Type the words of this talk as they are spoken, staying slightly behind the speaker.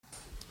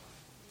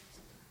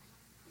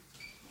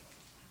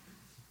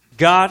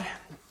God,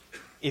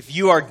 if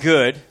you are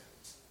good,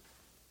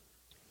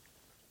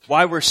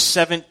 why were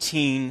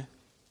 17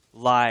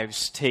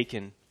 lives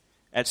taken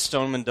at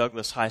Stoneman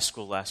Douglas High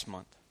School last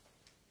month?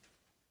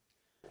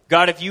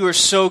 God, if you are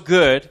so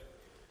good,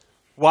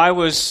 why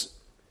was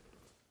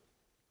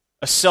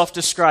a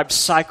self-described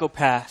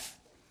psychopath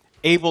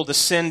able to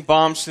send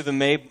bombs through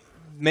the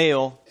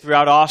mail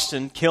throughout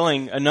Austin,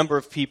 killing a number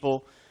of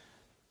people,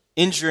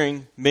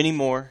 injuring many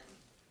more,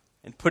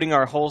 and putting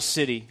our whole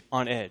city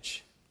on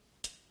edge?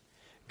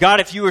 God,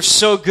 if you are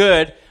so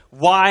good,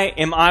 why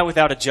am I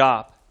without a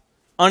job,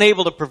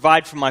 unable to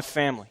provide for my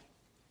family?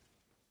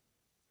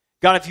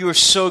 God, if you are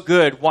so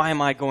good, why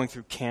am I going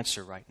through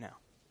cancer right now?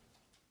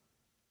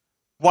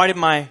 Why did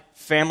my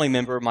family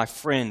member, my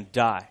friend,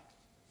 die?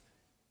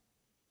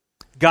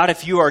 God,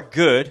 if you are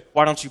good,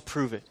 why don't you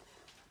prove it?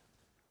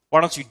 Why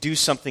don't you do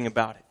something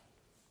about it?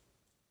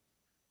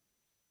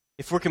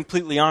 If we're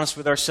completely honest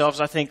with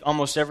ourselves, I think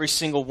almost every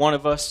single one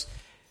of us,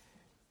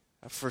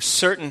 for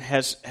certain,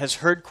 has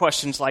heard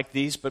questions like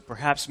these, but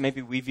perhaps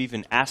maybe we've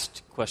even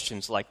asked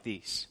questions like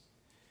these.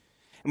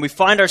 And we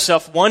find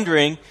ourselves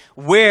wondering,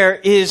 where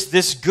is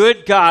this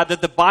good God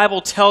that the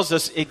Bible tells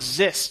us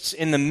exists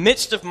in the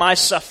midst of my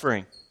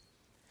suffering?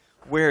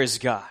 Where is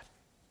God?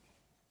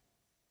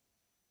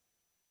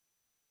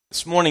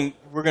 This morning,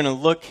 we're going to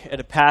look at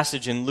a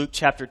passage in Luke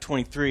chapter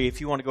 23. If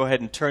you want to go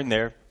ahead and turn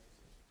there.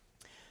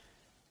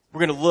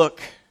 We're going to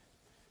look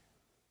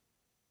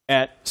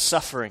at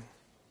suffering.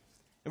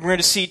 And we're going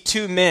to see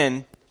two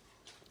men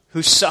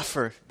who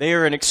suffer. They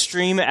are in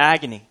extreme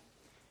agony.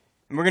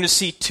 And we're going to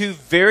see two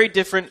very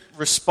different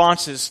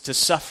responses to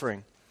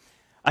suffering.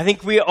 I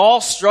think we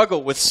all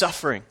struggle with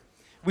suffering.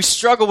 We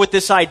struggle with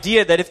this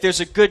idea that if there's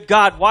a good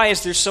God, why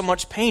is there so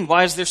much pain?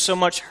 Why is there so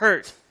much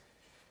hurt?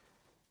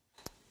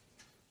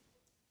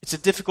 It's a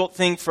difficult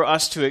thing for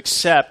us to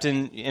accept,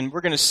 and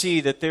we're going to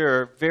see that there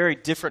are very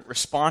different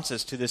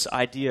responses to this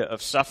idea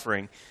of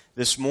suffering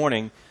this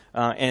morning.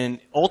 And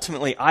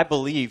ultimately, I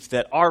believe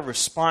that our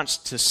response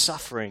to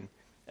suffering,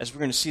 as we're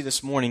going to see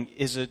this morning,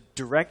 is a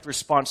direct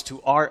response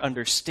to our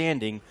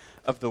understanding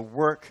of the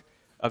work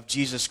of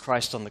Jesus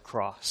Christ on the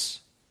cross.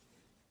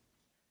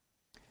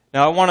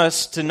 Now, I want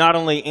us to not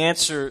only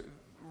answer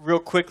real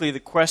quickly the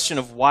question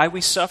of why we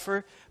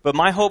suffer, but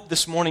my hope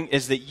this morning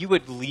is that you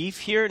would leave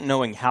here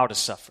knowing how to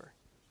suffer.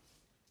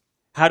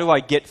 How do I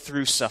get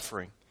through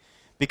suffering?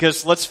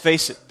 Because let's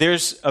face it,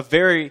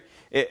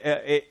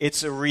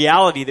 it's a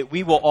reality that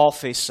we will all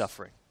face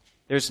suffering.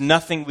 There's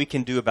nothing we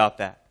can do about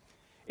that.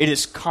 It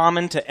is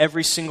common to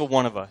every single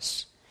one of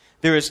us.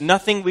 There is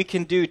nothing we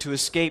can do to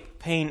escape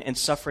pain and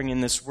suffering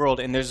in this world,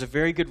 and there's a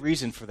very good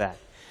reason for that.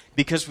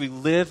 Because we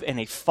live in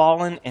a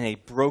fallen and a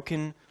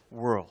broken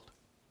world.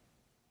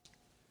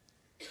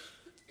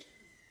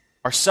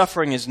 Our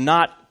suffering is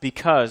not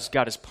because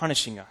God is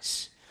punishing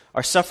us.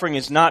 Our suffering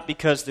is not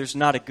because there's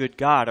not a good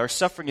God. Our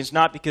suffering is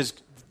not because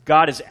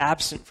God is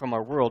absent from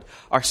our world.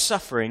 Our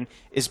suffering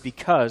is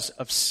because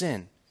of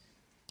sin.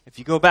 If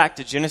you go back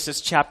to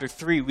Genesis chapter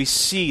 3, we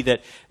see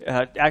that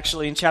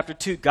actually in chapter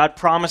 2, God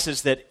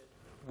promises that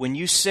when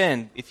you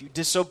sin, if you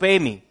disobey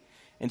me,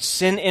 and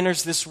sin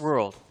enters this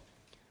world,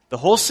 the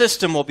whole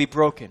system will be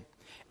broken.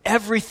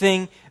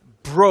 Everything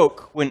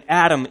broke when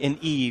Adam and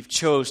Eve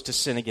chose to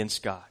sin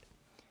against God.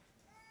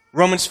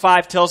 Romans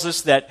 5 tells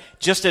us that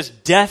just as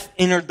death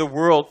entered the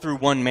world through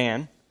one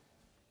man,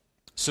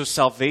 so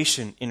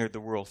salvation entered the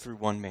world through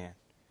one man.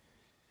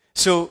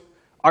 So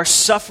our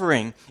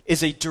suffering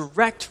is a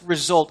direct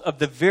result of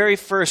the very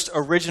first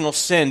original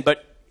sin,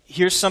 but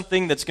here's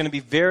something that's going to be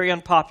very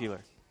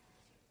unpopular.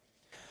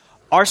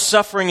 Our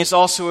suffering is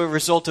also a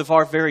result of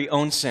our very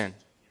own sin.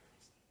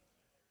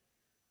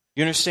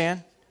 You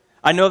understand?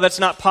 I know that's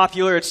not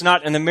popular. It's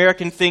not an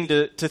American thing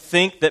to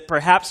think that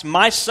perhaps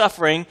my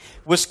suffering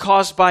was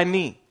caused by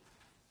me.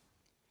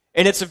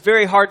 And it's a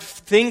very hard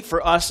thing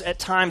for us at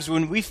times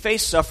when we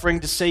face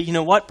suffering to say, you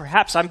know what,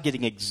 perhaps I'm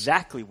getting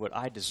exactly what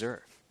I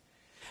deserve.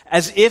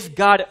 As if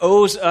God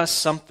owes us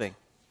something.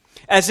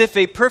 As if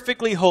a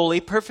perfectly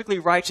holy, perfectly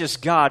righteous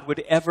God would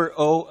ever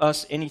owe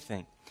us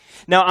anything.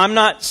 Now, I'm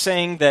not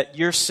saying that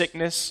your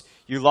sickness,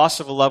 your loss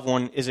of a loved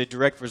one is a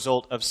direct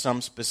result of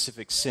some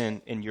specific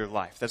sin in your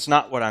life. That's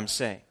not what I'm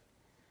saying.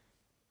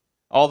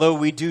 Although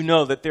we do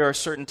know that there are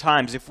certain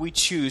times if we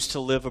choose to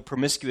live a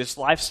promiscuous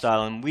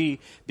lifestyle and we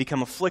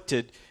become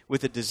afflicted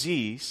with a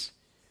disease,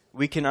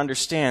 we can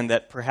understand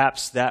that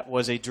perhaps that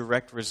was a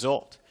direct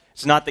result.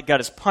 It's not that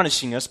God is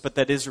punishing us, but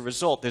that is a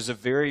result. There's a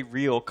very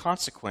real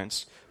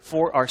consequence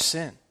for our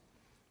sin.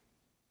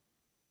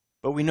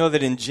 But we know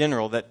that in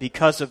general, that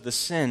because of the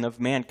sin of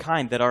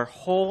mankind, that our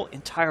whole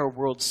entire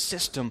world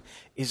system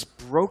is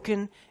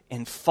broken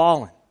and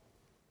fallen.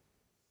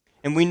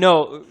 And we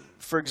know,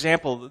 for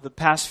example, the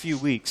past few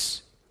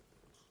weeks,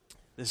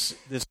 this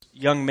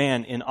young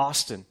man in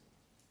Austin,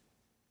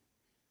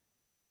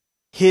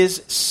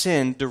 his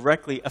sin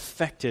directly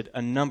affected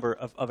a number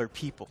of other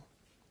people.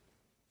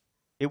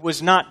 It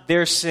was not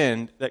their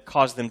sin that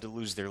caused them to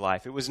lose their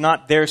life. It was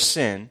not their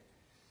sin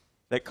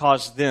that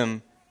caused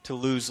them to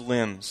lose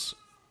limbs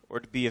or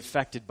to be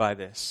affected by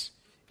this.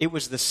 It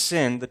was the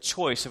sin, the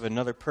choice of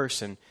another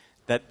person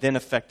that then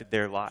affected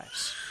their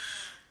lives.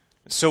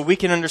 So we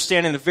can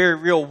understand in a very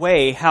real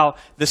way how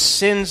the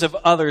sins of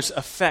others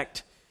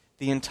affect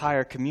the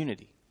entire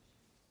community.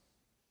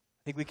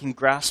 I think we can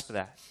grasp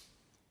that.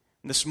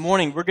 This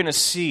morning we're going to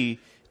see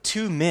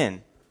two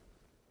men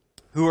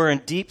who are in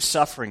deep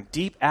suffering,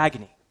 deep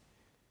agony,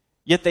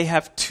 yet they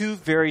have two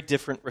very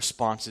different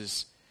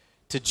responses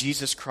to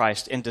Jesus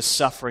Christ and to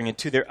suffering and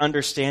to their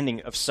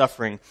understanding of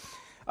suffering.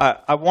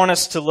 I want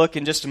us to look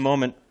in just a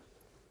moment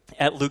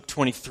at Luke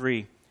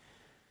 23.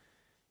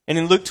 And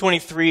in Luke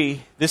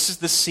 23, this is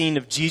the scene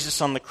of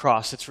Jesus on the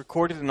cross. It's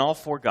recorded in all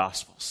four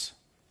Gospels.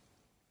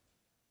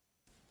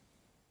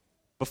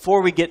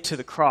 Before we get to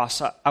the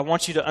cross, I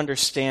want you to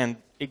understand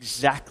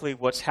exactly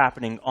what's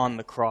happening on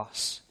the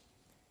cross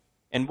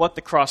and what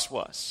the cross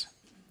was.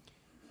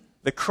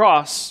 The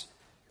cross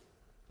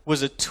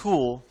was a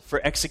tool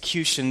for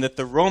execution that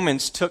the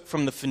Romans took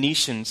from the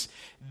Phoenicians.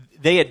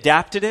 They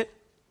adapted it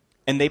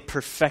and they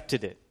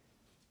perfected it.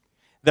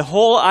 The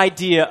whole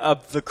idea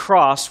of the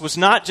cross was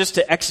not just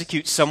to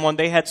execute someone.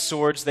 They had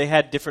swords. They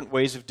had different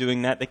ways of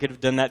doing that. They could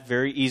have done that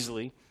very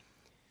easily.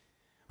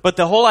 But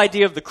the whole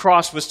idea of the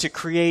cross was to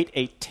create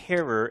a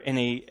terror and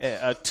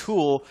a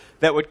tool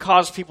that would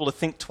cause people to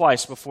think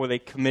twice before they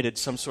committed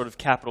some sort of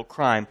capital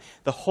crime.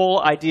 The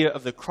whole idea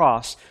of the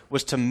cross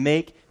was to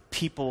make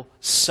people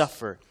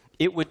suffer.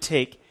 It would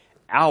take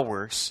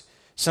hours,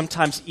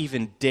 sometimes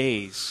even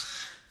days,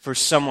 for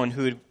someone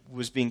who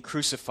was being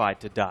crucified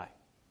to die.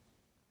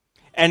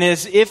 And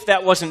as if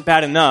that wasn't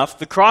bad enough,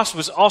 the cross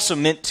was also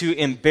meant to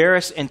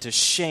embarrass and to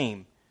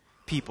shame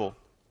people.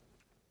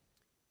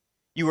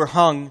 You were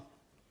hung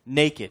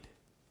naked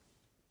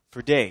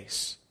for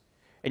days,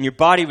 and your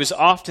body was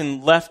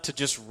often left to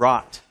just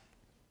rot,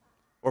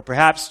 or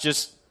perhaps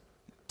just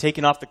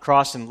taken off the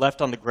cross and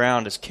left on the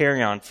ground as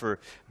carrion for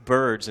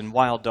birds and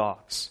wild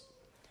dogs.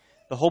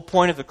 The whole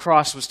point of the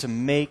cross was to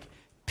make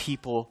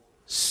people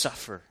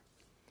suffer,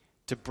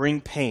 to bring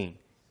pain.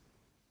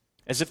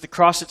 As if the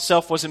cross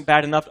itself wasn't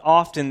bad enough,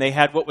 often they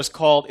had what was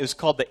called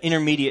the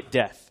intermediate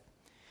death,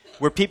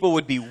 where people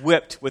would be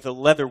whipped with a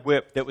leather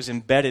whip that was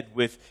embedded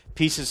with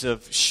pieces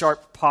of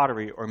sharp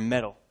pottery or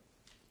metal.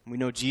 We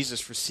know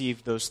Jesus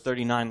received those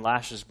 39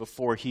 lashes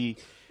before he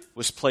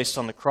was placed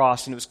on the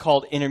cross, and it was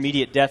called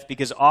intermediate death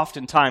because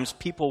oftentimes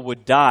people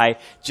would die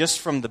just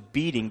from the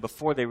beating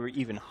before they were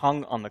even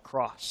hung on the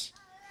cross,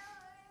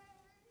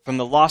 from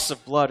the loss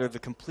of blood or the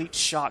complete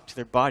shock to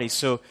their body.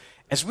 So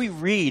as we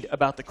read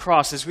about the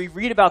cross, as we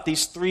read about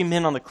these three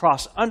men on the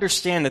cross,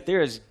 understand that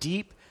there is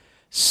deep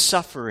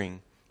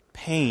suffering,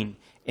 pain,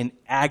 and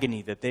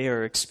agony that they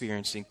are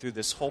experiencing through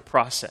this whole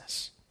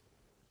process.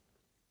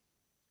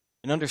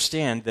 And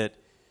understand that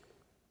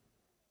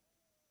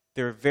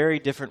there are very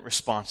different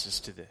responses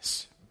to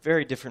this.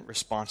 Very different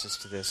responses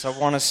to this. I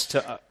want us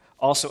to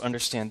also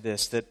understand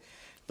this, that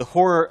the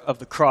horror of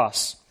the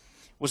cross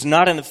was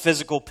not in the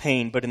physical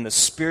pain, but in the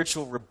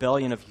spiritual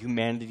rebellion of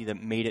humanity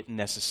that made it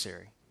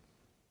necessary.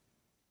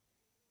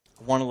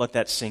 I want to let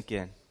that sink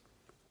in.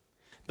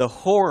 The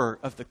horror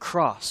of the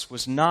cross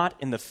was not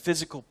in the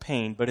physical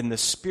pain, but in the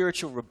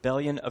spiritual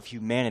rebellion of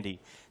humanity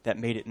that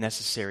made it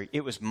necessary.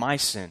 It was my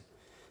sin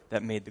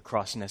that made the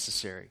cross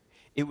necessary.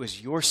 It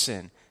was your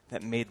sin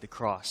that made the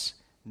cross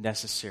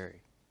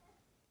necessary.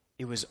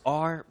 It was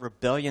our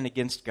rebellion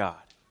against God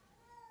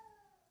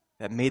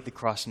that made the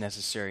cross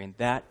necessary, and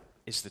that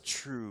is the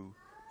true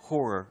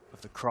horror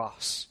of the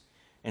cross.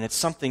 And it's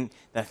something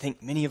that I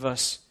think many of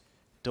us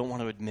don't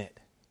want to admit.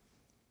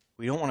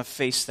 We don't want to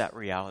face that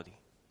reality.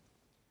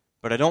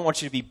 But I don't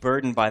want you to be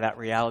burdened by that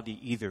reality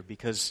either,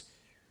 because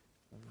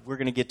we're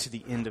going to get to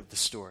the end of the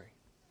story.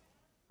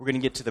 We're going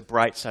to get to the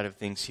bright side of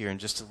things here in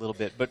just a little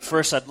bit. But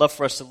first, I'd love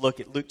for us to look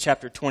at Luke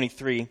chapter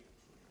 23,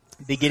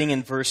 beginning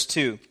in verse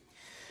 2.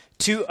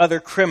 2 other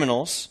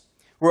criminals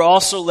were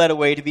also led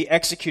away to be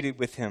executed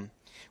with him.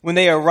 When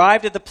they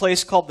arrived at the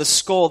place called the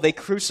Skull, they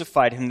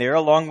crucified him there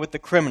along with the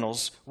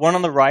criminals, one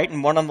on the right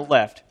and one on the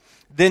left.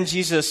 Then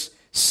Jesus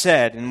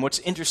said, and what's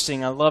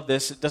interesting, I love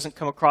this, it doesn't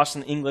come across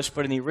in English,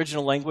 but in the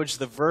original language,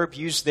 the verb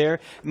used there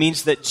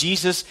means that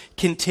Jesus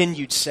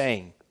continued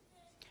saying.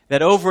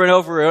 That over and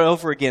over and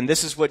over again,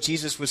 this is what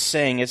Jesus was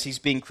saying as he's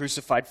being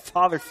crucified.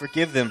 Father,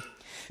 forgive them,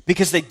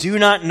 because they do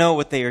not know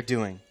what they are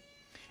doing.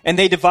 And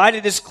they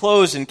divided his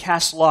clothes and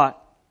cast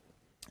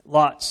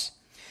lots.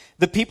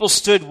 The people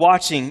stood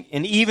watching,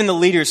 and even the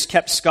leaders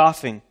kept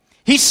scoffing.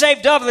 He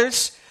saved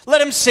others.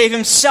 Let him save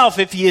himself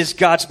if he is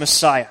God's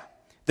Messiah,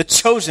 the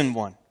chosen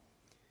one.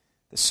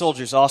 The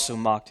soldiers also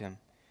mocked him.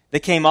 They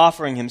came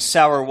offering him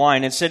sour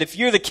wine and said, if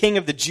you're the king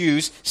of the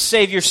Jews,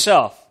 save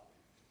yourself.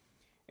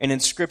 An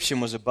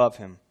inscription was above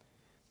him,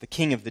 the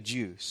King of the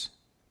Jews.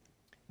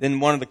 Then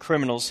one of the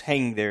criminals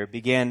hanging there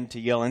began to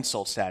yell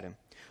insults at him.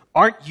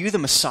 Aren't you the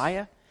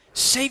Messiah?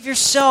 Save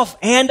yourself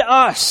and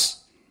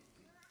us.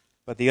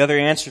 But the other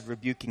answered,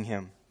 rebuking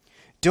him,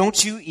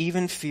 don't you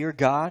even fear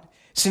God,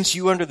 since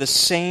you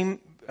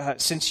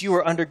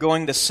are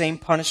undergoing the same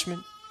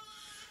punishment?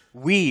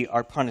 We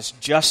are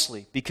punished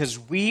justly because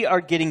we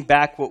are getting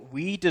back what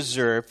we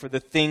deserve for the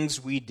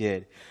things we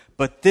did.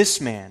 But this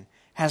man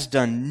has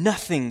done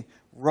nothing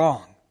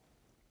wrong.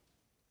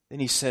 Then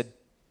he said,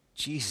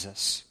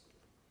 Jesus,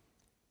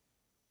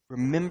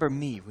 remember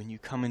me when you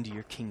come into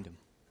your kingdom.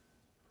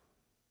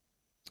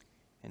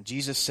 And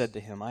Jesus said to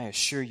him, I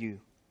assure you,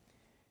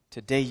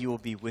 today you will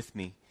be with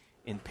me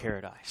in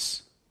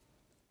paradise.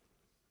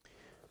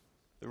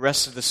 The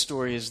rest of the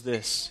story is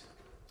this,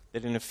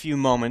 that in a few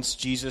moments,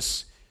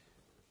 Jesus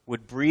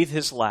would breathe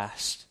his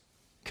last,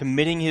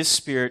 committing his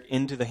spirit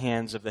into the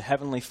hands of the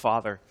Heavenly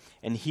Father,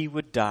 and he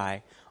would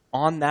die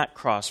on that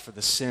cross for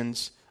the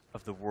sins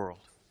of the world.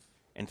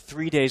 And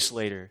 3 days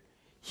later,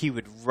 he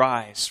would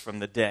rise from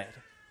the dead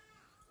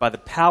by the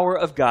power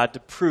of God to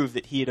prove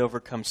that he had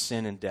overcome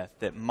sin and death,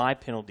 that my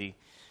penalty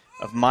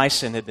of my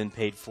sin had been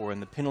paid for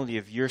and the penalty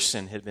of your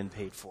sin had been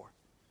paid for.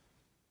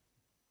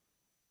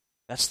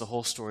 That's the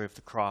whole story of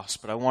the cross,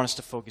 but I want us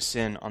to focus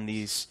in on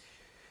these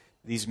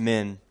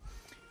men.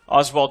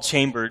 Oswald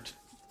Chambers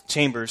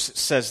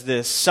says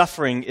this,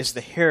 suffering is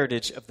the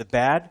heritage of the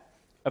bad,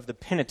 of the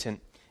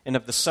penitent, and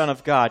of the Son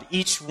of God.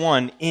 Each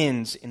one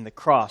ends in the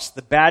cross.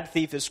 The bad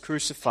thief is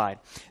crucified.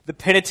 The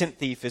penitent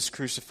thief is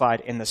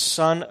crucified. And the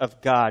Son of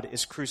God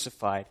is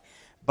crucified.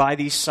 By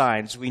these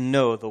signs, we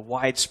know the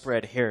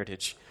widespread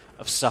heritage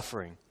of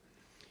suffering.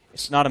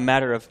 It's not a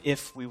matter of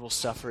if we will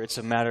suffer. It's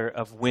a matter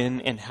of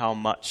when and how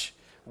much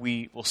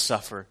we will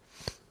suffer.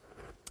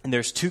 And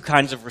there's two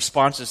kinds of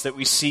responses that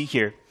we see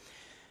here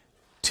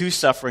to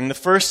suffering. The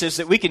first is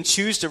that we can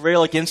choose to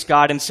rail against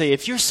God and say,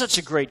 if you're such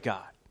a great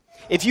God,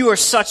 if you are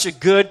such a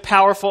good,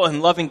 powerful,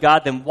 and loving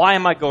God, then why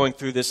am I going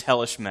through this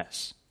hellish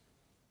mess?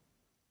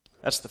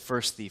 That's the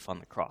first thief on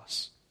the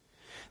cross.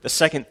 The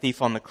second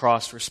thief on the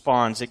cross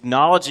responds,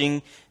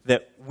 acknowledging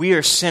that we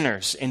are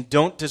sinners and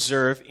don't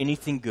deserve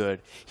anything good.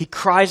 He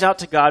cries out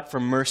to God for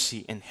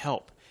mercy and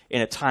help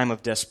in a time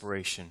of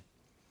desperation.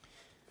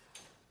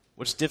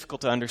 What's difficult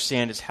to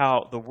understand is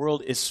how the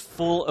world is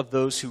full of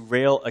those who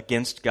rail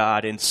against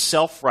God in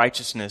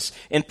self-righteousness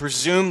and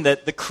presume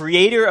that the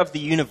creator of the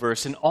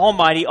universe, an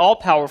almighty,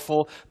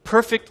 all-powerful,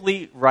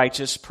 perfectly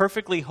righteous,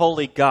 perfectly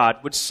holy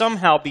God would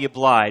somehow be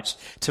obliged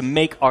to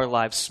make our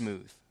lives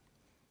smooth.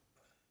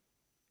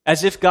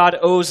 As if God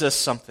owes us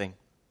something.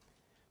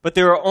 But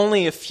there are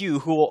only a few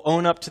who will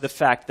own up to the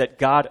fact that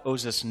God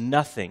owes us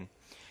nothing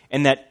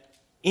and that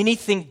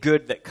anything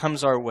good that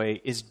comes our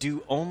way is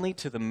due only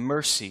to the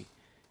mercy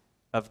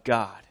of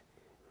God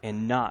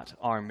and not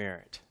our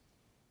merit.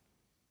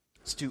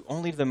 It's due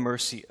only to the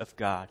mercy of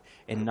God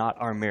and not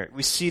our merit.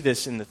 We see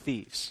this in the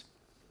thieves.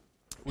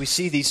 We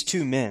see these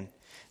two men.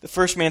 The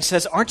first man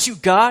says, aren't you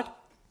God?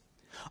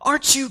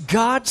 Aren't you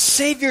God?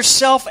 Save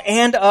yourself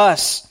and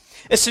us.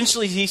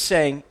 Essentially, he's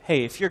saying,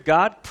 hey, if you're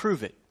God,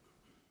 prove it.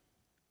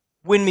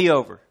 Win me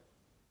over.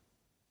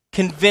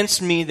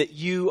 Convince me that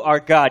you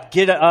are God.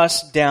 Get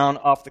us down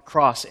off the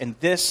cross. And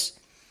this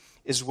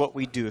is what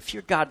we do. If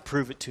you're God,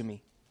 prove it to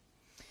me.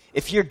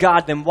 If you're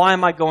God, then why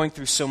am I going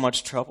through so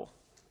much trouble?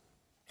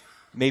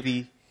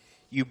 Maybe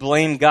you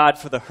blame God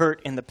for the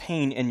hurt and the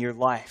pain in your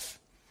life.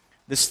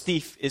 This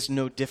thief is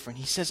no different.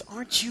 He says,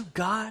 aren't you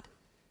God?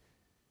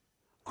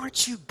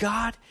 Aren't you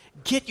God?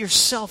 Get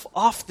yourself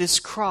off this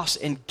cross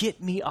and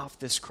get me off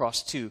this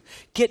cross too.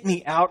 Get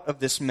me out of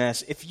this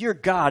mess. If you're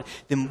God,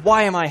 then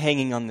why am I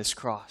hanging on this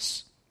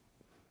cross?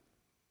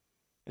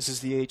 This is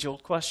the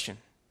age-old question.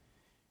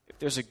 If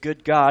there's a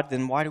good God,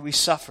 then why do we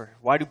suffer?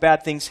 Why do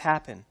bad things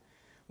happen?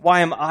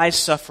 Why am I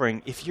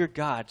suffering? If you're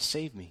God,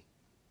 save me.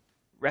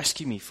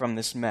 Rescue me from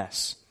this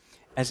mess.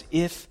 As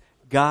if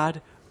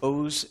God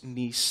owes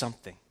me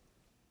something.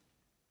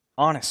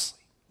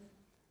 Honestly,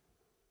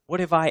 what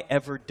have I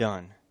ever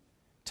done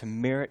to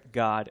merit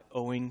God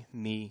owing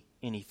me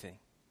anything?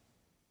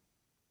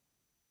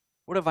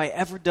 What have I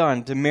ever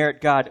done to merit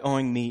God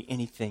owing me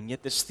anything?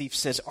 Yet this thief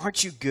says,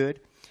 aren't you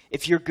good?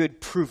 If you're good,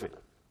 prove it.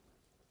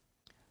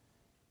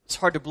 It's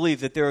hard to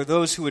believe that there are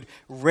those who would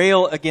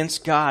rail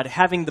against God,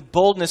 having the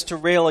boldness to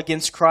rail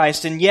against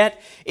Christ, and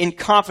yet in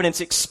confidence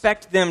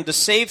expect them to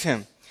save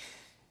him.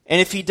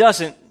 And if he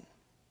doesn't,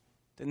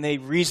 then they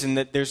reason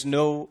that there's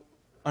no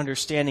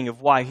understanding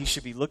of why he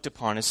should be looked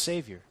upon as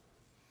Savior.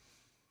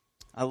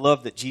 I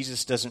love that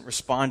Jesus doesn't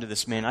respond to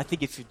this man. I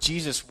think if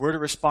Jesus were to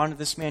respond to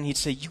this man, he'd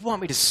say, you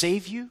want me to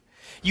save you?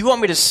 You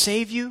want me to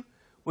save you?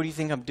 What do you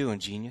think I'm doing,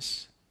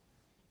 genius?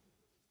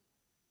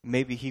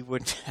 Maybe he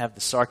wouldn't have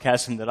the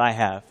sarcasm that I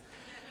have.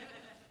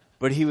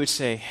 But he would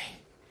say, hey,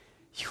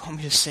 you want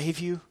me to save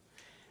you?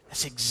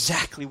 That's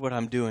exactly what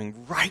I'm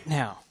doing right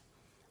now.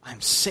 I'm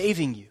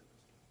saving you.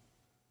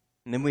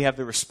 And then we have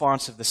the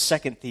response of the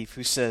second thief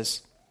who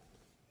says,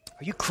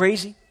 are you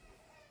crazy?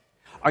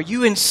 Are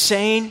you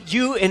insane?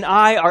 You and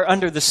I are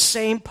under the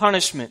same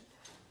punishment.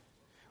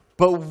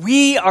 But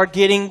we are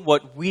getting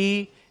what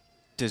we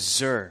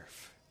deserve.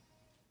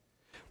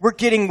 We're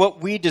getting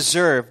what we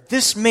deserve.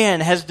 This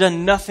man has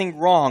done nothing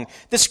wrong.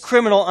 This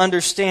criminal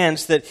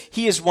understands that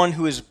he is one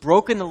who has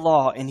broken the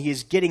law and he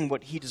is getting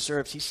what he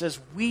deserves. He says,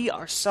 we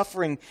are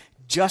suffering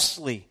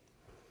justly.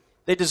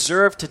 They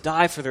deserve to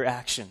die for their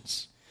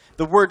actions.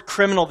 The word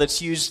criminal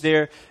that's used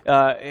there,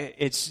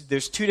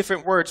 there's two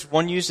different words,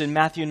 one used in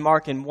Matthew and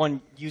Mark and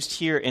one used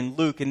here in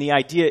Luke. And the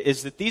idea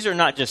is that these are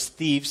not just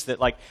thieves that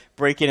like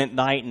break in at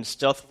night and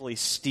stealthily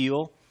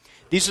steal.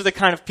 These are the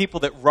kind of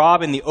people that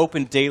rob in the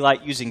open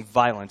daylight using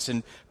violence.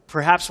 And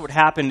perhaps what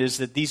happened is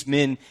that these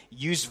men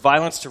used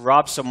violence to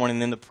rob someone,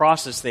 and in the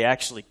process they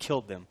actually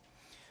killed them.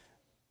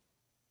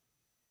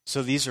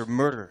 So these are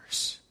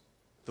murderers,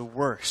 the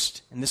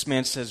worst. And this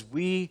man says,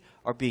 we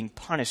are being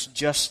punished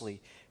justly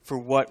for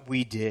what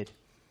we did.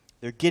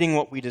 They're getting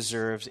what we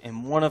deserved,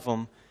 and one of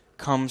them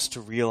comes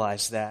to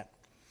realize that.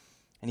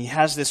 And he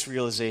has this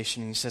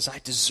realization, and he says, I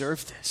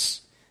deserve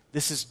this.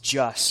 This is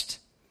just.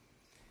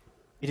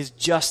 It is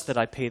just that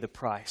I pay the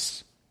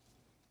price.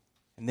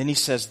 And then he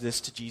says this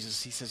to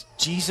Jesus. He says,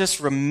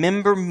 Jesus,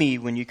 remember me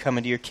when you come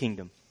into your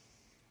kingdom.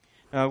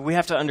 Now, we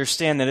have to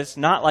understand that it's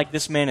not like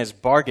this man is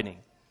bargaining.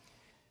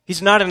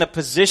 He's not in a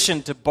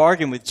position to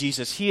bargain with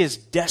Jesus. He is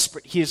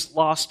desperate. He has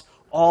lost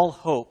all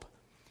hope.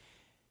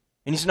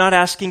 And he's not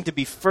asking to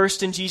be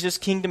first in Jesus'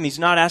 kingdom. He's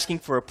not asking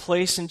for a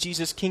place in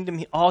Jesus'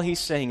 kingdom. All he's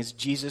saying is,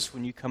 Jesus,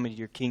 when you come into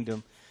your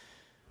kingdom,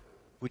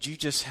 would you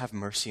just have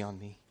mercy on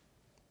me?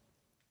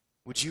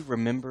 Would you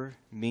remember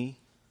me?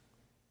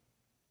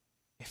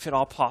 If at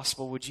all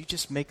possible, would you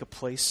just make a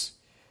place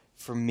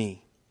for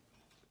me?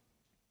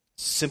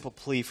 Simple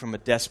plea from a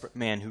desperate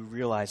man who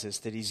realizes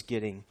that he's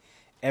getting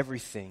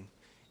everything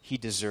he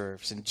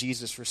deserves. And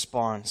Jesus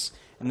responds,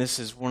 and this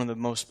is one of the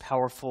most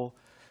powerful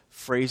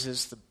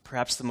phrases,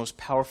 perhaps the most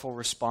powerful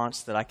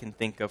response that I can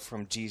think of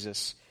from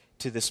Jesus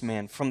to this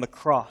man. From the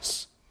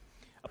cross,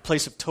 a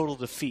place of total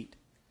defeat,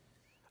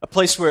 a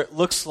place where it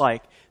looks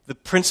like the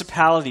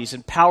principalities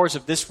and powers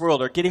of this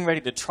world are getting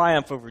ready to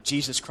triumph over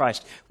Jesus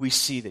Christ, we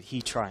see that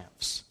he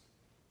triumphs.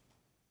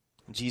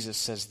 And Jesus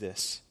says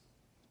this.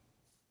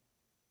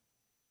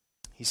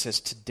 He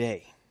says,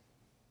 today,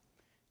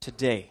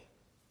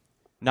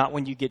 not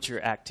when you get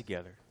your act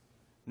together,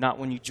 not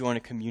when you join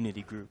a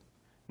community group,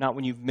 not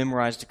when you've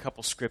memorized a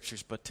couple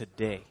scriptures, but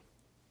today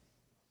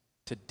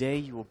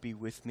you will be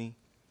with me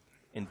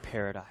in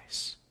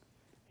paradise.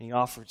 And he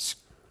offers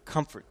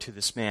comfort to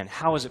this man.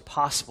 How is it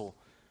possible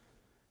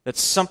that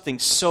something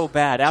so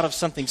bad, out of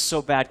something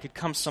so bad, could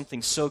come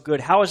something so good?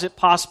 How is it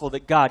possible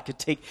that God could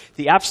take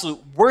the absolute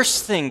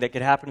worst thing that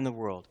could happen in the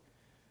world,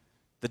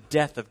 the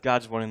death of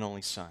God's one and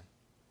only Son,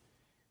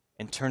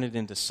 and turn it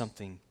into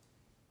something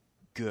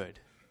good,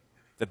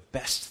 the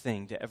best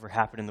thing to ever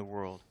happen in the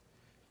world,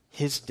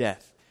 his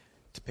death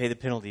to pay the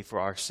penalty for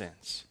our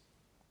sins?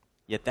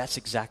 Yet that's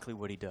exactly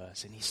what he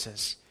does. And he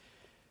says,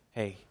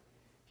 hey,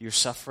 you're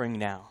suffering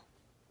now,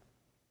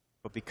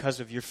 but because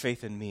of your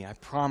faith in me, I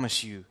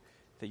promise you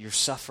that your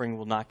suffering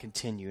will not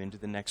continue into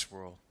the next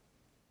world.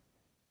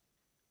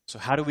 So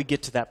how do we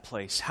get to that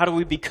place? How do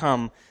we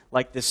become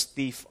like this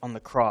thief on the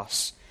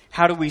cross?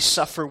 How do we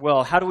suffer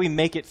well? How do we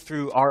make it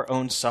through our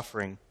own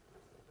suffering?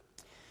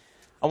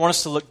 I want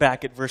us to look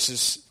back at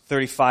verses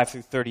 35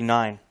 through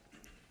 39.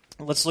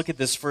 Let's look at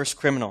this first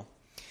criminal.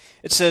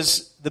 It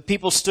says, the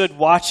people stood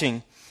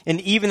watching, and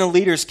even the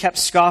leaders kept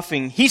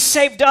scoffing. He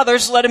saved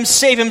others, let him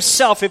save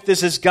himself if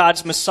this is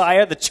God's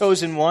Messiah, the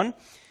chosen one.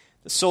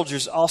 The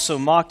soldiers also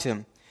mocked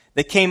him.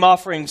 They came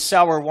offering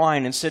sour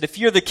wine and said, if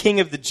you're the king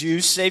of the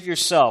Jews, save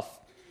yourself.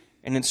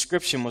 An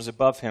inscription was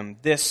above him,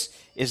 this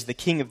is the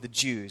king of the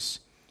Jews.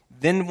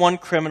 Then one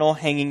criminal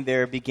hanging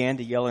there began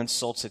to yell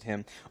insults at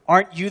him.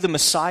 Aren't you the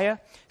Messiah?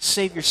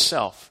 Save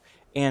yourself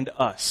and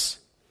us.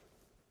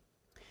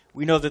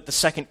 We know that the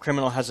second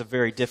criminal has a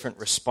very different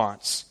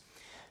response.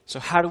 So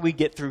how do we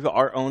get through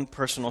our own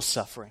personal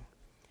suffering?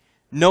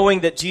 Knowing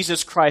that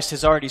Jesus Christ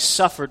has already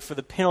suffered for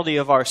the penalty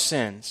of our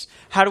sins,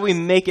 how do we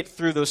make it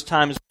through those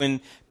times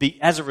when,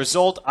 as a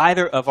result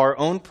either of our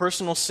own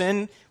personal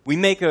sin, we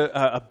make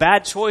a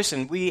bad choice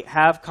and we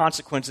have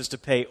consequences to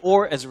pay,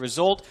 or as a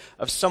result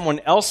of someone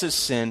else's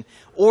sin,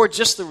 or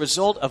just the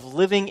result of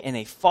living in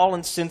a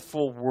fallen,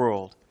 sinful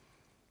world,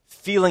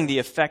 feeling the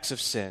effects of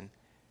sin?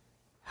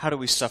 How do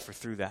we suffer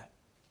through that?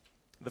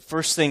 The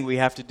first thing we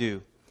have to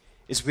do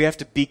is we have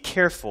to be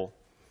careful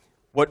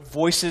what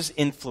voices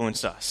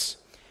influence us.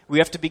 We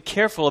have to be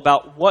careful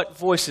about what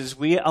voices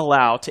we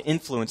allow to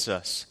influence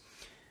us.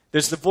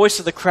 There's the voice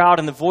of the crowd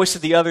and the voice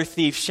of the other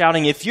thief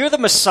shouting, if you're the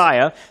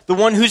Messiah, the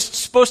one who's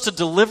supposed to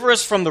deliver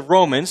us from the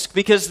Romans,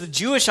 because the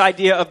Jewish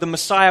idea of the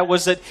Messiah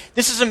was that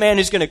this is a man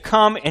who's going to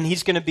come and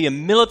he's going to be a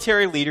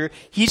military leader.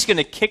 He's going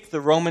to kick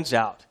the Romans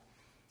out.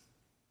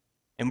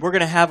 And we're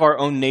going to have our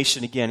own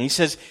nation again. He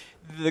says,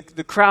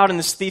 the crowd and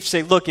this thief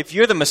say, look, if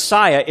you're the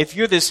Messiah, if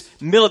you're this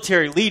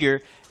military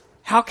leader,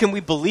 how can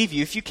we believe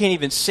you if you can't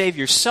even save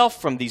yourself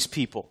from these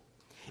people?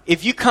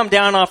 If you come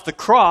down off the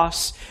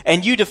cross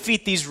and you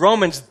defeat these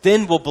Romans,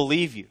 then we'll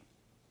believe you.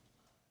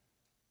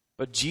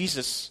 But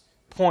Jesus'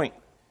 point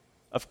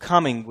of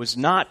coming was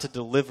not to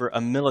deliver a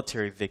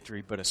military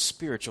victory, but a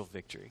spiritual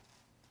victory.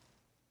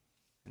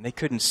 And they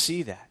couldn't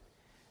see that.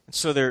 And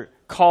so they're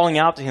calling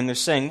out to him. They're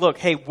saying, look,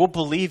 hey, we'll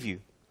believe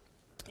you.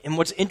 And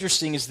what's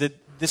interesting is that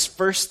this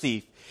first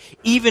thief,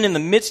 Even in the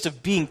midst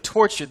of being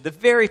tortured, the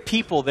very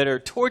people that are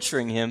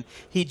torturing him,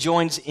 he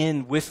joins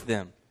in with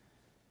them.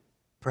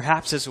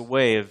 Perhaps as a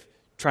way of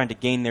trying to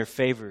gain their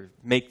favor,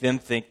 make them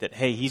think that,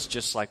 hey, he's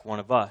just like one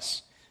of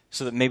us,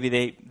 so that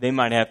maybe they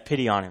might have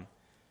pity on him.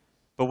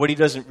 But what he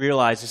doesn't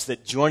realize is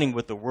that joining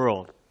with the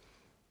world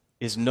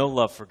is no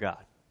love for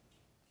God.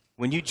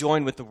 When you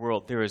join with the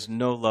world, there is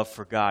no love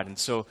for God. And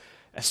so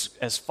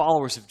as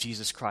followers of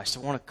Jesus Christ,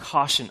 I want to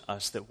caution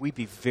us that we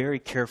be very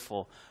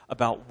careful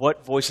about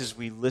what voices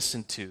we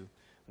listen to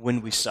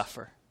when we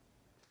suffer.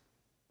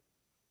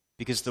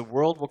 Because the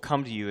world will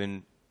come to you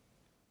and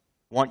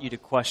want you to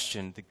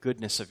question the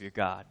goodness of your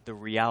God, the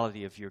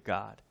reality of your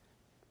God.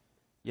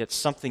 Yet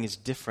something is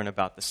different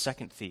about the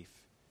second thief.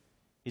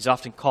 He's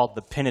often called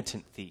the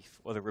penitent thief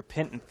or the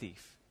repentant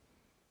thief.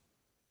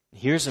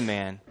 Here's a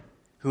man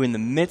who in the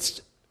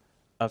midst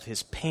of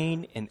his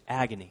pain and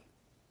agony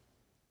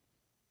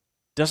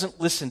doesn't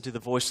listen to the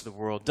voice of the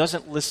world,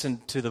 doesn't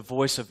listen to the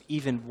voice of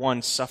even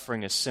one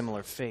suffering a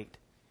similar fate.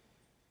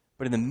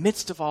 But in the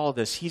midst of all of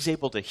this, he's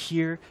able to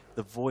hear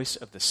the voice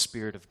of the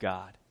Spirit of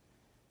God.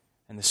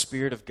 And the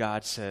Spirit of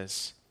God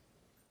says,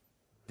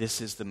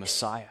 this is the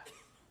Messiah.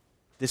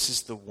 This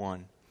is the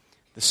one.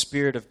 The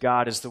Spirit of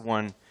God is the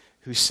one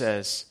who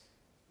says,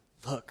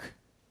 look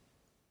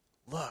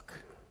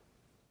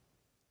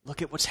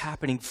at what's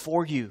happening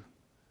for you.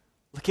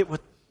 Look at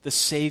what the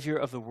Savior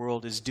of the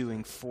world is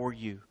doing for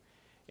you.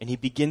 And he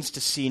begins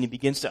to see and he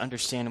begins to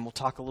understand, and we'll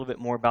talk a little bit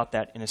more about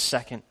that in a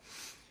second.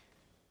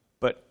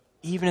 But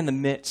even in the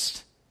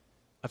midst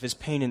of his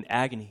pain and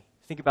agony,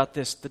 think about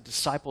this, the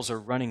disciples are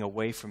running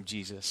away from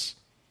Jesus.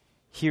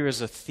 Here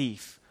is a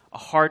thief, a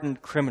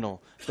hardened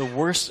criminal, the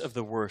worst of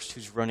the worst,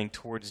 who's running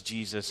towards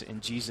Jesus,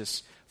 and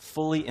Jesus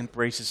fully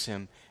embraces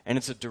him. And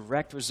it's a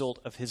direct result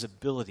of his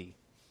ability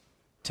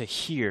to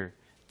hear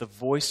the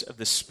voice of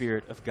the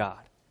Spirit of God.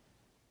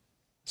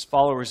 As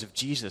followers of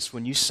Jesus,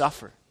 when you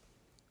suffer,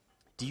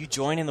 do you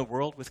join in the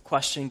world with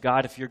questioning,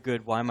 God, if you're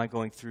good, why am I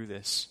going through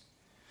this?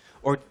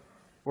 Or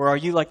are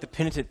you like the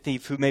penitent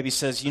thief who maybe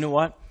says, you know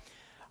what?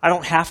 I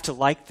don't have to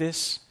like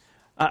this.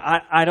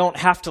 I don't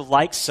have to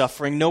like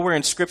suffering. Nowhere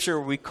in Scripture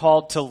are we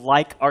called to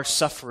like our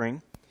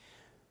suffering.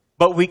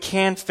 But we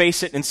can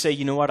face it and say,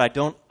 you know what? I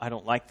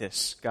don't like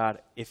this. God,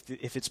 if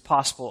it's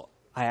possible,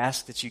 I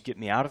ask that you get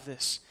me out of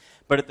this.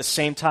 But at the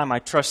same time, I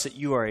trust that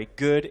you are a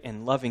good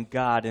and loving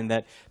God and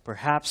that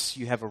perhaps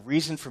you have a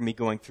reason for me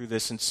going through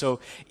this. And so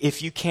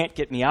if you can't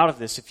get me out of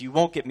this, if you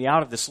won't get me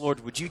out of this,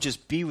 Lord, would you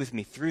just be with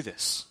me through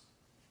this?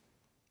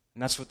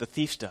 And that's what the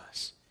thief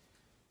does.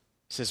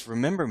 He says,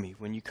 remember me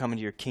when you come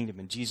into your kingdom.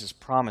 And Jesus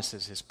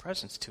promises his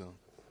presence to him.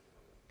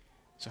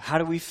 So how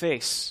do we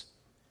face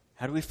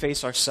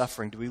our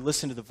suffering? Do we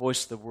listen to the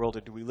voice of the world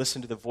or do we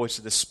listen to the voice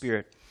of the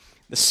Spirit?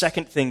 The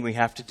second thing we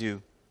have to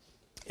do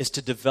is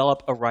to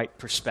develop a right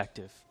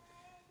perspective.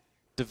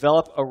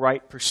 Develop a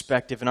right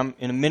perspective. And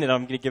in a minute,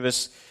 I'm going to give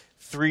us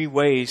 3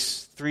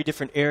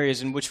 different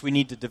areas in which we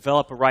need to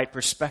develop a right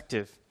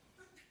perspective.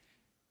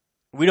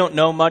 We don't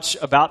know much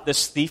about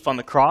this thief on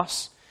the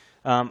cross.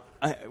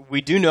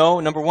 We do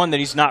know, number one, that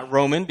he's not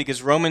Roman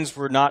because Romans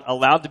were not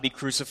allowed to be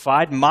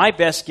crucified. My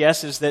best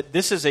guess is that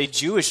this is a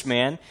Jewish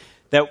man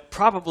that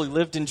probably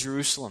lived in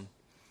Jerusalem.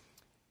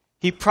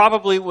 He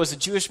probably was a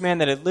Jewish man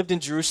that had lived in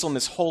Jerusalem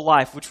his whole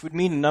life, which would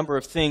mean a number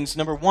of things.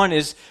 Number one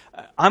is,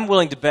 I'm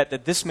willing to bet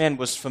that this man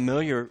was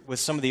familiar with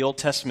some of the Old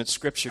Testament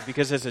Scripture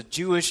because as a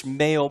Jewish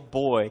male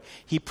boy,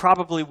 he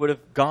probably would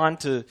have gone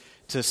to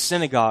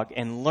synagogue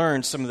and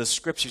learned some of the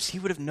Scriptures. He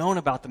would have known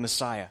about the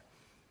Messiah.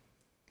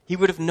 He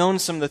would have known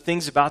some of the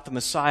things about the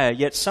Messiah,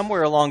 yet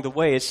somewhere along the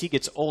way, as he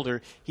gets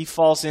older, he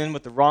falls in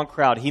with the wrong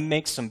crowd. He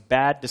makes some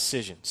bad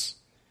decisions.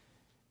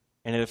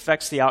 And it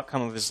affects the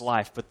outcome of his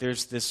life. But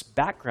there's this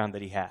background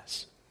that he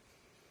has.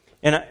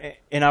 And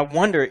I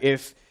wonder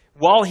if,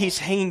 while he's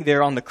hanging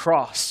there on the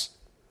cross,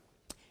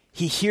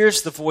 he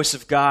hears the voice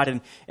of God.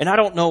 And I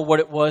don't know what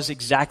it was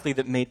exactly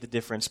that made the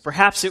difference.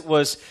 Perhaps it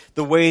was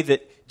the way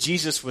that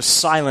Jesus was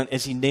silent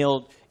as he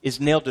is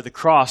nailed to the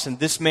cross. And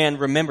this man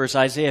remembers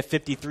Isaiah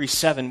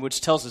 53:7,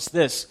 which tells us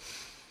this.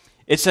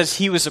 It says,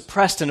 he was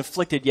oppressed and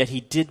afflicted, yet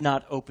he did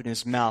not open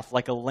his mouth.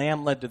 Like a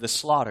lamb led to the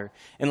slaughter,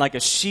 and like a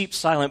sheep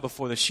silent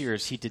before the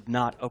shearers, he did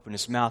not open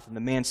his mouth. And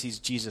the man sees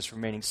Jesus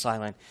remaining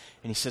silent,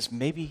 and he says,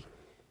 maybe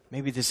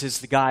this is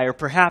the guy. Or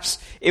perhaps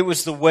it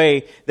was the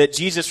way that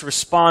Jesus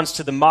responds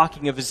to the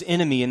mocking of his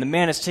enemy. And the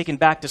man is taken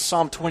back to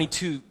Psalm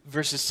 22,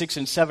 verses 6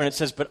 and 7. It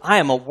says, but I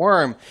am a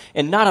worm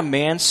and not a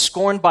man,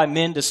 scorned by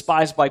men,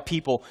 despised by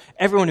people.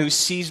 Everyone who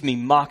sees me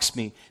mocks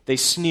me. They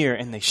sneer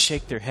and they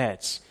shake their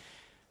heads.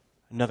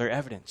 Another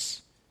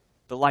evidence.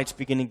 The light's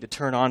beginning to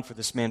turn on for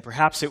this man.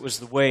 Perhaps it was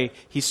the way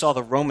he saw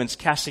the Romans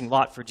casting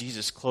lot for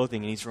Jesus'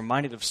 clothing. And he's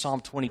reminded of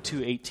Psalm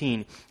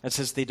 22:18 that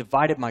says, they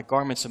divided my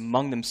garments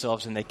among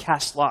themselves and they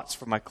cast lots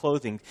for my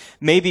clothing.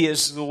 Maybe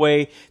it's the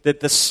way that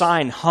the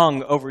sign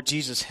hung over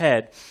Jesus'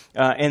 head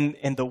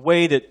and the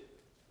way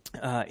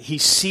that he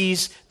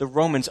sees the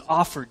Romans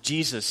offer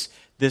Jesus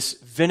this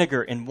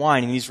vinegar and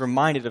wine, and he's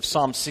reminded of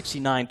Psalm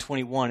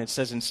 69:21. It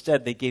says,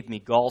 instead they gave me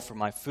gall for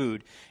my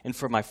food, and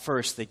for my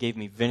first they gave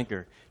me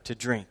vinegar to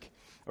drink.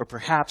 Or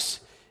perhaps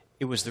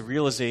it was the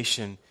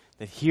realization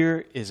that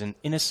here is an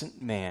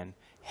innocent man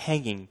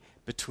hanging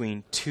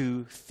between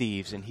two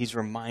thieves, and he's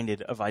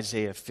reminded of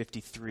Isaiah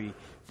 53,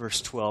 verse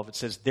 12. It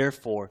says,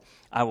 therefore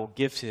I will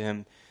give to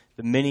him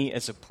the many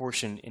as a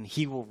portion, and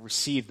he will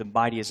receive the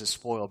mighty as a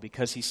spoil,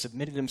 because he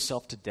submitted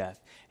himself to death,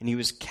 and he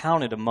was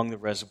counted among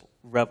the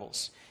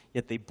rebels.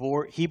 Yet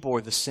he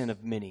bore the sin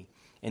of many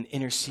and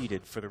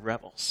interceded for the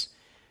rebels.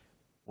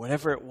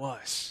 Whatever it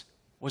was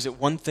it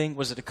one thing?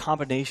 Was it a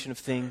combination of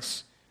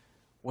things?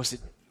 Was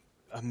it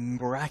a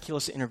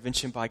miraculous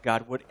intervention by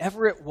God?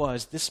 Whatever it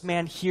was, this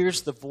man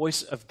hears the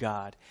voice of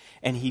God,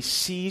 and he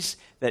sees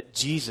that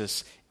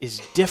Jesus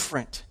is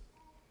different.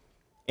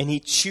 And he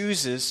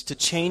chooses to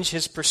change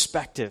his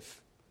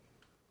perspective.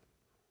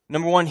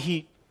 Number one,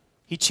 he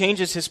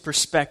changes his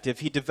perspective.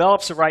 He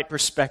develops a right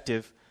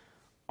perspective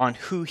on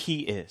who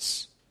he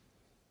is.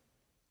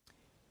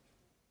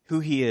 Who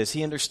he is.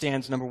 He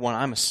understands, number one,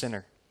 I'm a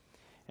sinner.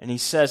 And he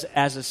says,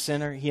 as a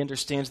sinner, he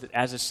understands that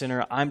as a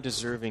sinner, I'm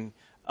deserving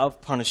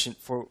of punishment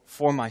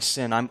for my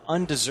sin. I'm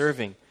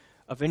undeserving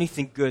of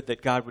anything good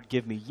that God would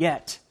give me.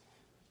 Yet,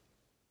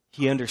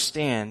 he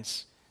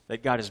understands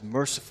that God is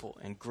merciful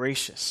and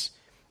gracious.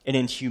 And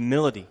in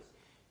humility,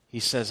 he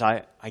says,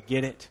 I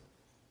get it.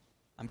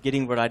 I'm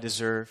getting what I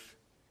deserve.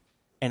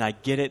 And I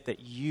get it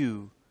that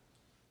you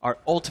are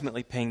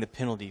ultimately paying the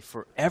penalty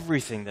for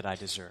everything that I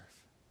deserve.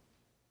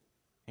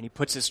 And he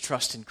puts his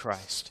trust in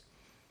Christ.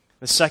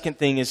 The second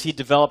thing is he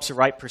develops a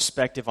right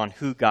perspective on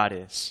who God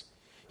is.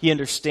 He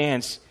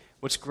understands,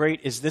 what's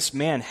great is this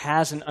man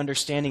has an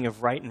understanding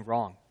of right and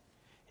wrong.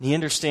 And he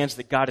understands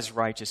that God is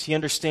righteous. He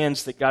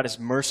understands that God is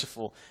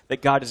merciful,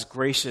 that God is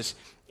gracious,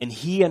 and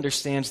he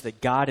understands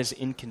that God is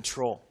in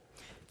control.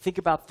 Think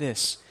about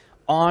this.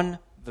 On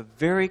the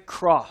very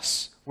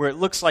cross, where it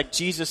looks like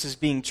Jesus is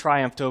being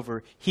triumphed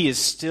over, he is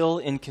still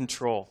in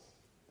control.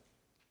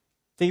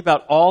 Think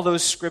about all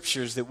those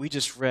scriptures that we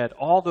just read,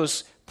 all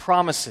those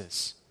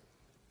promises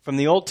from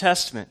the Old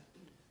Testament,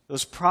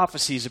 those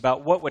prophecies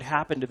about what would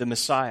happen to the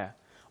Messiah,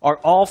 are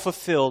all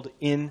fulfilled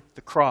in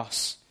the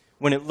cross.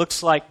 When it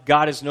looks like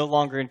God is no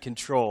longer in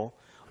control,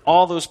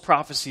 all those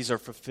prophecies are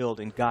fulfilled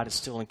and God is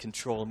still in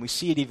control. And we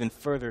see it even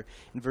further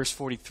in verse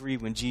 43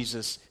 when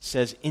Jesus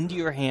says, into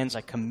your hands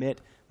I commit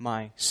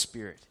my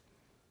spirit.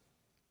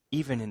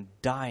 Even in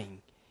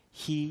dying,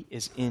 he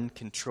is in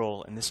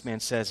control. And this man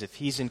says, if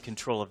he's in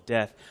control of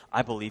death,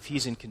 I believe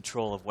he's in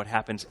control of what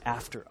happens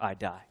after I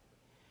die.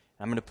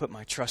 I'm going to put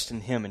my trust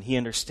in him, and he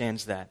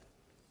understands that.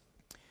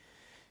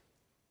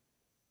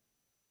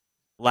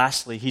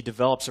 Lastly, he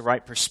develops a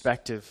right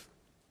perspective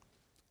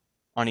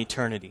on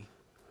eternity.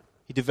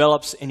 He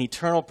develops an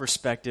eternal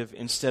perspective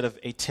instead of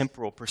a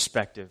temporal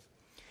perspective.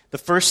 The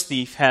first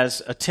thief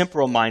has a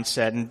temporal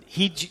mindset, and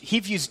he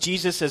views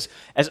Jesus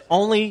as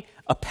only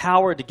a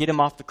power to get him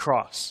off the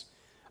cross.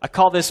 I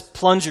call this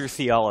plunger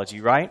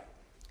theology, right?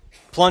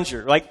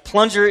 Plunger. Like,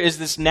 plunger is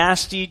this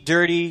nasty,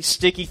 dirty,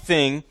 sticky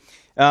thing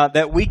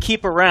that we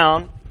keep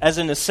around as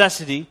a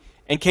necessity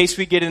in case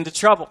we get into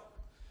trouble.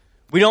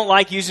 We don't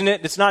like using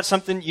it. It's not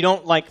something, you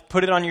don't like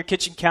put it on your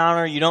kitchen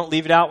counter. You don't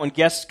leave it out when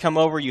guests come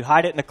over. You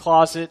hide it in a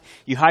closet.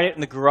 You hide it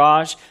in the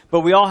garage.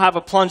 But we all have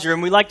a plunger,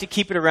 and we like to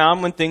keep it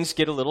around when things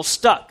get a little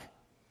stuck.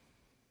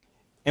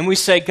 And we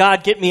say,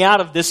 God, get me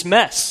out of this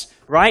mess,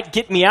 right?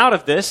 Get me out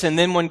of this. And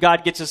then when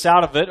God gets us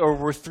out of it, or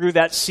we're through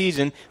that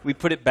season, we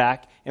put it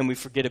back and we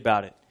forget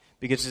about it.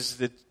 Because it's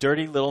the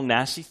dirty little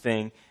nasty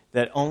thing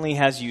that only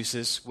has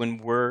uses when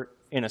we're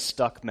in a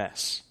stuck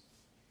mess,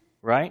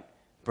 right?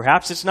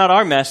 Perhaps it's not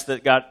our mess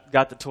that got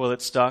the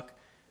toilet stuck.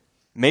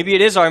 Maybe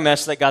it is our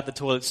mess that got the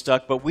toilet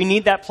stuck, but we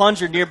need that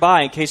plunger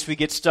nearby in case we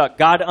get stuck.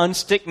 God,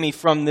 unstick me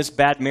from this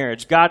bad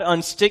marriage. God,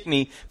 unstick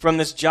me from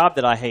this job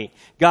that I hate.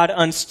 God,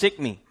 unstick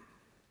me.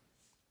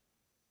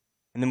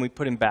 And then we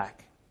put him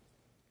back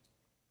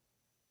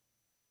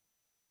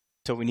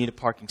till we need a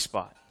parking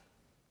spot,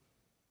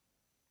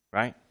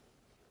 right?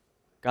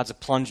 God's a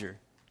plunger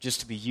just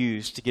to be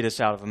used to get us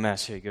out of a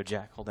mess. Here you go,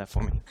 Jack. Hold that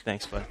for me.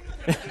 Thanks, bud.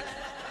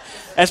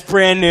 That's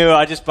brand new.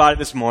 I just bought it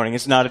this morning.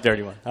 It's not a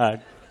dirty one. I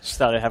just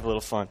thought I'd have a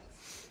little fun.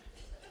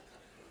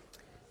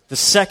 The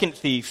second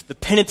thief, the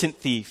penitent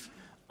thief,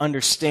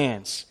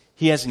 understands.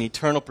 He has an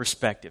eternal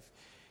perspective.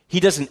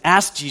 He doesn't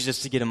ask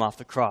Jesus to get him off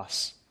the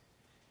cross.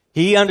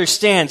 He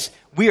understands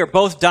we are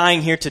both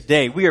dying here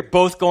today. We are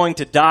both going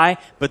to die,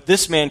 but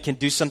this man can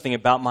do something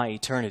about my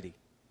eternity.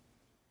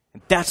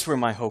 And that's where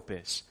my hope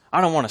is.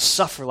 I don't want to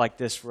suffer like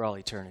this for all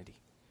eternity.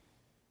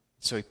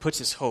 So he puts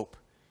his hope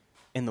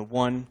in the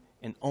one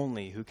and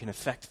only who can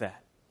effect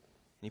that.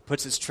 And he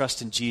puts his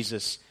trust in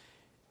Jesus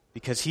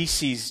because he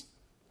sees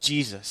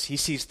Jesus. He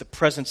sees the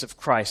presence of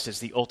Christ as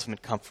the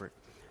ultimate comfort.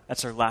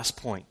 That's our last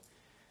point.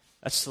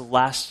 That's the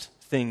last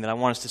thing that I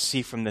want us to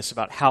see from this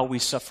about how we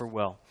suffer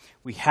well.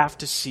 We have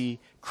to see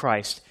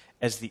Christ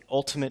as the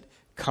ultimate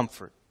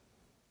comfort.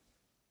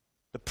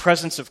 The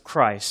presence of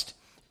Christ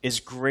is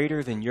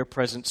greater than your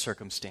present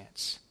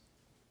circumstance.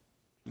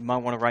 You might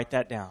want to write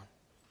that down.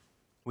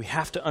 We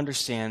have to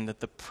understand that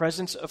the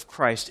presence of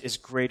Christ is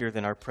greater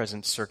than our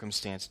present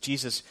circumstance.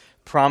 Jesus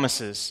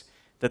promises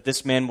that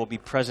this man will be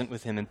present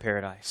with him in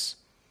paradise.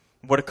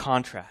 What a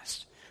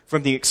contrast.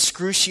 From the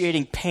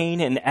excruciating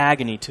pain and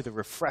agony to the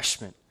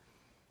refreshment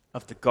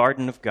of the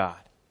garden of God.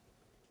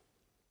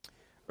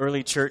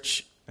 Early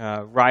church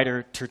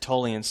writer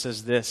Tertullian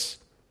says this.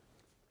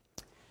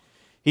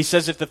 He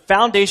says, if the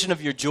foundation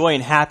of your joy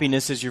and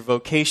happiness is your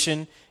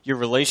vocation, your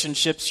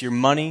relationships, your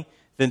money,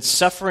 then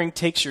suffering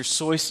takes your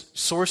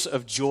source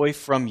of joy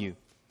from you.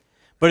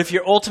 But if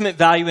your ultimate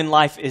value in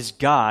life is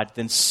God,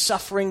 then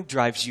suffering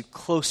drives you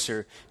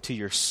closer to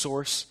your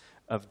source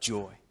of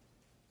joy.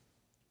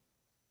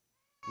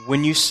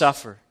 When you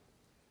suffer,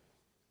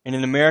 and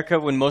in America,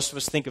 when most of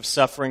us think of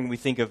suffering, we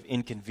think of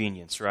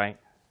inconvenience, right?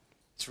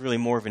 It's really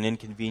more of an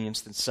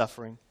inconvenience than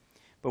suffering.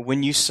 But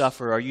when you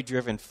suffer, are you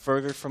driven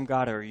further from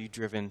God, or are you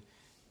driven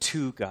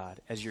to God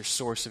as your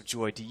source of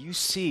joy? Do you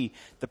see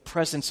the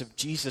presence of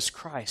Jesus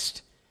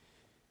Christ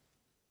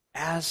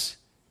as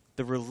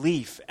the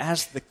relief,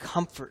 as the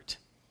comfort,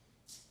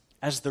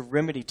 as the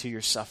remedy to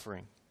your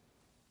suffering,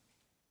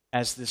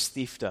 as this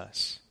thief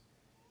does?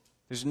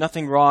 There's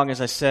nothing wrong, as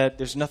I said,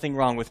 there's nothing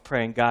wrong with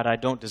praying, God, I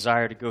don't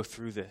desire to go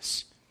through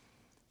this.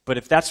 But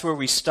if that's where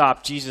we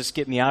stop, Jesus,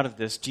 get me out of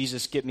this,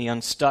 Jesus, get me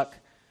unstuck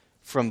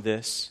from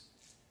this,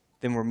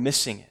 then we're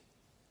missing it.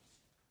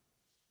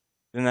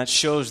 Then that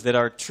shows that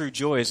our true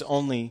joy is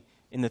only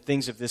in the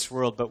things of this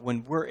world. But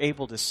when we're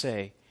able to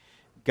say,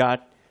 God,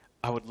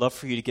 I would love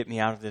for you to get me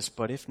out of this,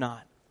 but if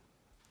not,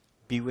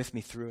 be with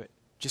me through it.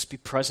 Just be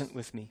present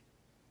with me.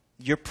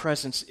 Your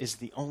presence is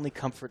the only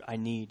comfort I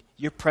need.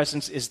 Your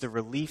presence is the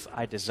relief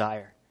I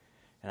desire.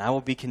 And I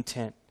will be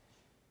content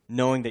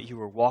knowing that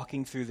you are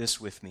walking through this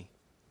with me.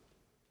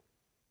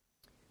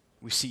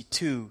 We see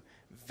two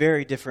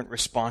very different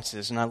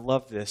responses, and I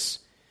love this.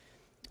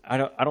 I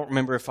don't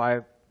remember if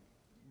I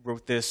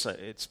wrote this.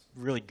 It's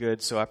really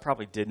good, so I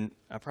probably didn't.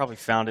 I probably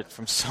found it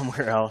from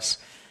somewhere else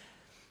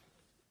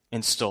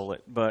and stole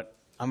it, but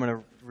I'm going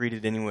to read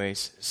it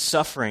anyways.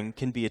 Suffering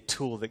can be a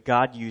tool that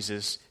God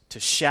uses to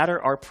shatter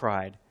our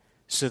pride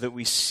so that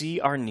we see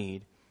our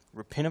need,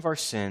 repent of our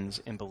sins,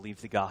 and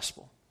believe the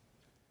gospel.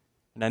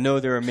 And I know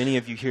there are many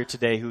of you here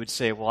today who would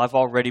say, well, I've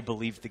already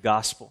believed the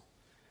gospel.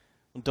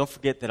 Well, don't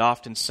forget that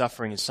often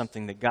suffering is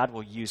something that God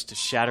will use to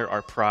shatter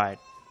our pride,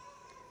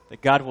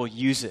 that God will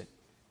use it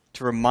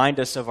to remind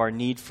us of our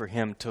need for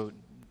Him,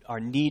 our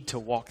need to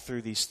walk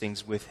through these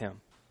things with Him.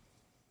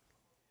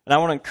 And I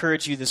want to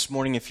encourage you this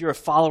morning, if you're a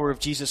follower of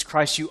Jesus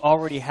Christ, you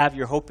already have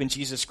your hope in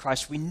Jesus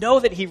Christ. We know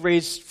that He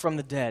raised from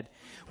the dead.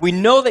 We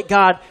know that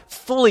God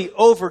fully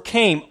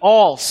overcame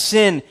all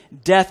sin,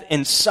 death,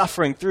 and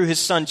suffering through His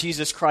Son,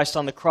 Jesus Christ,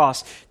 on the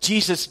cross.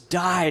 Jesus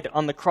died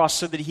on the cross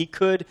so that He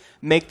could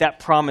make that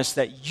promise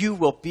that you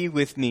will be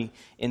with me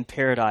in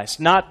paradise.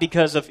 Not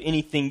because of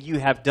anything you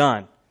have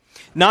done.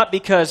 Not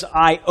because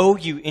I owe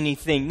you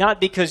anything.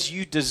 Not because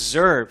you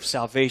deserve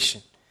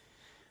salvation.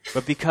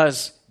 But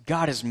because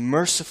God is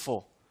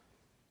merciful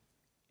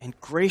and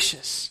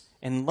gracious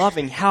and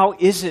loving. How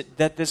is it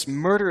that this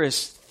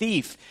murderous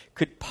thief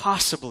could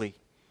possibly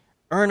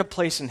earn a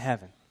place in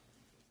heaven?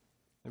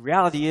 The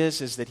reality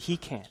is that he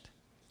can't,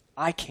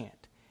 I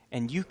can't,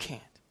 and you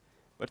can't.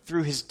 But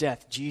through His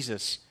death,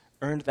 Jesus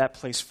earned that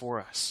place for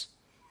us.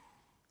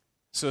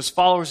 So as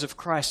followers of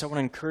Christ, I want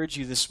to encourage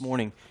you this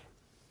morning,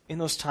 in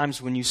those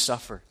times when you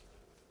suffer,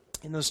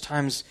 in those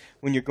times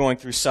when you're going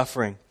through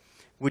suffering,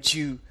 would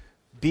you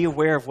be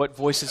aware of what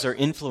voices are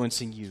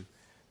influencing you?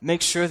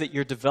 Make sure that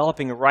you're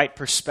developing a right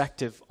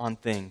perspective on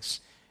things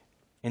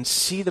and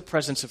see the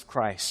presence of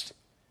Christ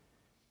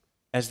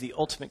as the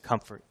ultimate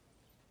comfort.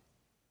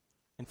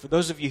 And for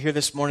those of you here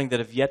this morning that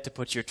have yet to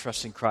put your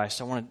trust in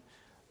Christ, I want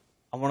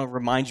to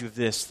remind you of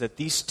this, that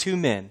these two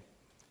men,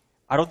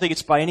 I don't think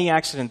it's by any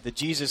accident that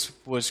Jesus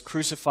was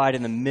crucified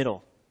in the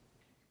middle.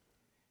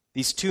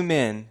 These two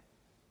men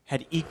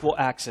had equal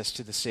access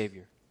to the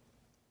Savior.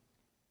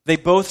 They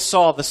both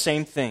saw the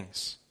same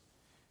things.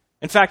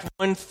 In fact,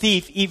 one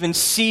thief even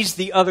sees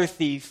the other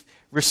thief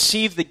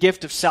receive the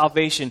gift of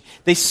salvation.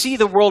 They see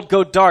the world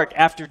go dark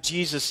after the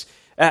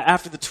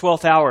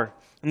 12th hour,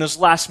 in those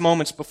last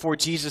moments before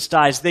Jesus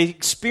dies. They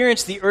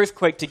experience the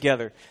earthquake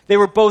together. They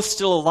were both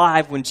still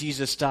alive when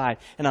Jesus died.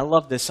 And I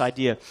love this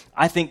idea.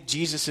 I think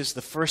Jesus is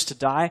the first to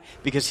die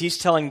because He's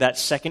telling that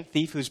second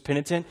thief who's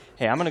penitent,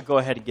 hey, I'm going to go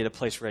ahead and get a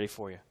place ready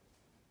for you.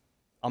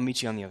 I'll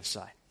meet you on the other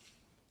side.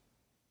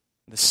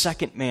 The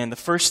second man, the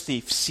first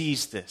thief,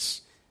 sees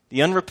this.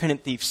 The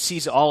unrepentant thief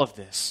sees all of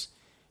this,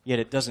 yet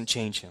it doesn't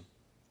change him.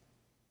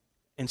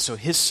 And so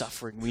his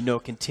suffering, we know,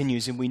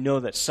 continues, and we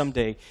know that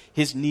someday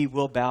his knee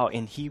will bow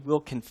and he will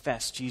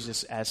confess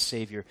Jesus as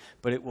Savior,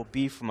 but it will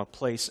be from a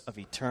place of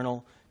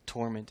eternal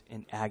torment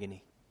and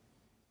agony.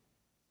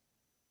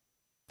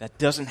 That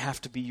doesn't have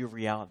to be your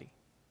reality.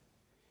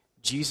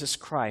 Jesus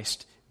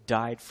Christ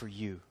died for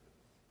you.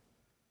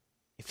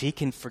 If He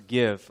can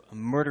forgive a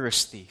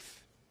murderous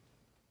thief,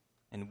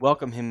 and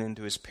welcome him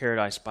into his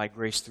paradise by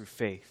grace through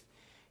faith,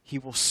 he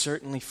will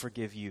certainly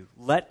forgive you.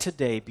 Let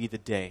today be the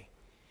day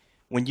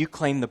when you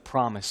claim the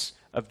promise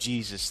of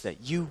Jesus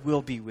that you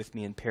will be with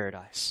me in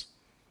paradise.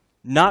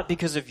 Not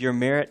because of your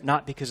merit,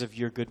 not because of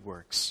your good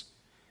works,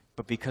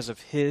 but because of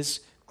his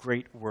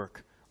great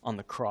work on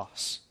the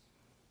cross.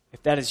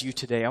 If that is you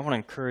today, I want to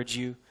encourage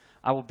you.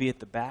 I will be at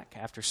the back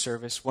after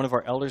service. One of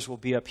our elders will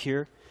be up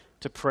here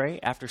to pray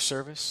after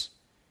service.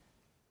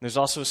 There's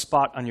also a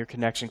spot on your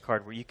connection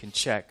card where you can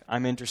check,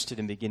 I'm interested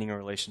in beginning a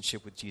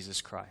relationship with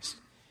Jesus Christ.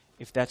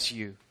 If that's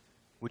you,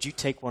 would you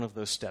take one of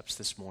those steps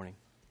this morning?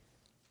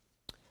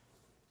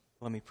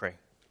 Let me pray.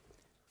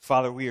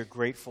 Father, we are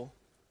grateful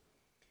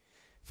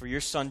for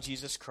your Son,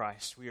 Jesus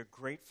Christ. We are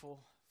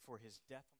grateful for his death.